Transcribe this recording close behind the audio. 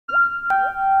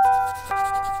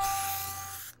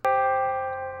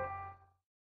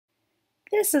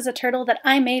This is a turtle that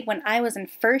I made when I was in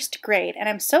first grade, and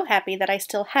I'm so happy that I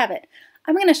still have it.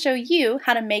 I'm going to show you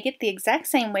how to make it the exact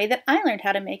same way that I learned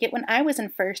how to make it when I was in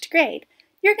first grade.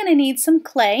 You're going to need some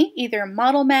clay, either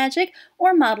Model Magic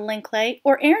or modeling clay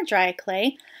or air dry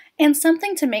clay, and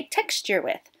something to make texture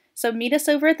with. So meet us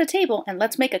over at the table and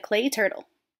let's make a clay turtle.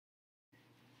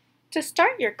 To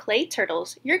start your clay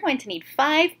turtles, you're going to need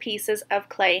 5 pieces of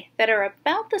clay that are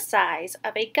about the size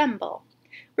of a gumball.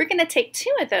 We're going to take 2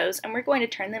 of those and we're going to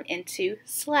turn them into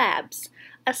slabs.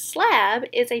 A slab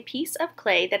is a piece of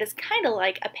clay that is kind of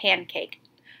like a pancake.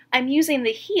 I'm using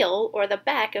the heel or the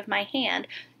back of my hand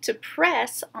to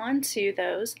press onto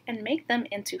those and make them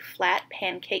into flat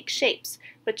pancake shapes.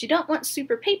 But you don't want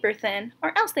super paper thin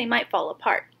or else they might fall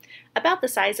apart. About the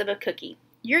size of a cookie.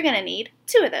 You're going to need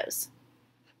 2 of those.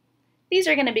 These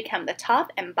are going to become the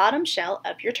top and bottom shell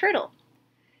of your turtle.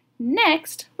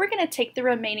 Next, we're going to take the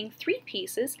remaining 3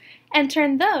 pieces and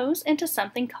turn those into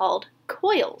something called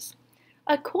coils.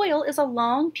 A coil is a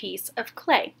long piece of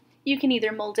clay. You can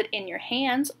either mold it in your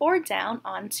hands or down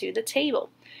onto the table.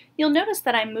 You'll notice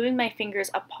that I'm moving my fingers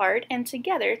apart and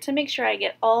together to make sure I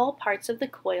get all parts of the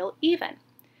coil even.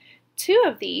 2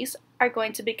 of these are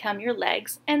going to become your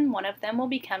legs and 1 of them will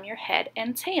become your head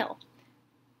and tail.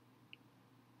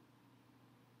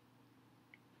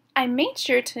 I made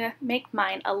sure to make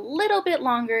mine a little bit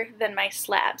longer than my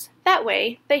slabs. That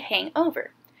way they hang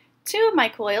over. 2 of my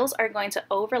coils are going to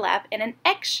overlap in an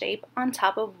X shape on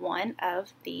top of 1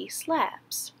 of the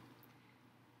slabs.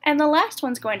 And the last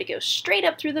one's going to go straight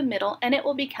up through the middle and it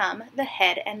will become the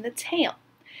head and the tail.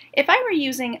 If I were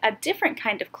using a different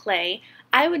kind of clay,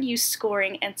 I would use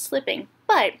scoring and slipping,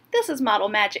 but this is Model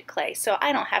Magic clay, so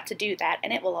I don't have to do that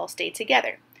and it will all stay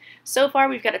together. So far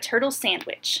we've got a turtle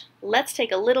sandwich. Let's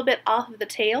take a little bit off of the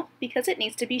tail because it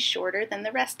needs to be shorter than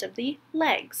the rest of the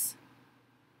legs.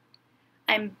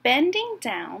 I'm bending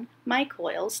down my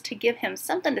coils to give him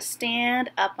something to stand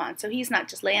up on so he's not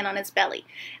just laying on his belly.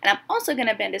 And I'm also going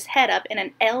to bend his head up in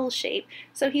an L shape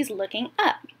so he's looking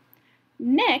up.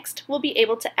 Next, we'll be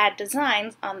able to add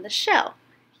designs on the shell.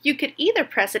 You could either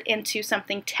press it into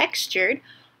something textured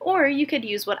or you could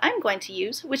use what I'm going to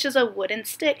use, which is a wooden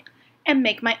stick, and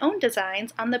make my own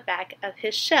designs on the back of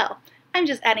his shell. I'm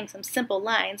just adding some simple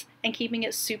lines and keeping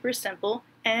it super simple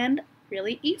and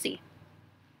really easy.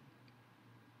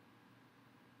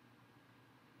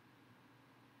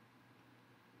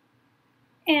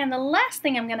 And the last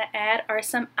thing I'm going to add are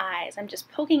some eyes. I'm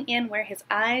just poking in where his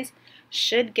eyes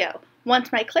should go.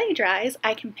 Once my clay dries,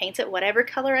 I can paint it whatever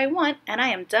color I want and I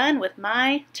am done with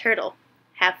my turtle.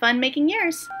 Have fun making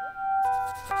yours!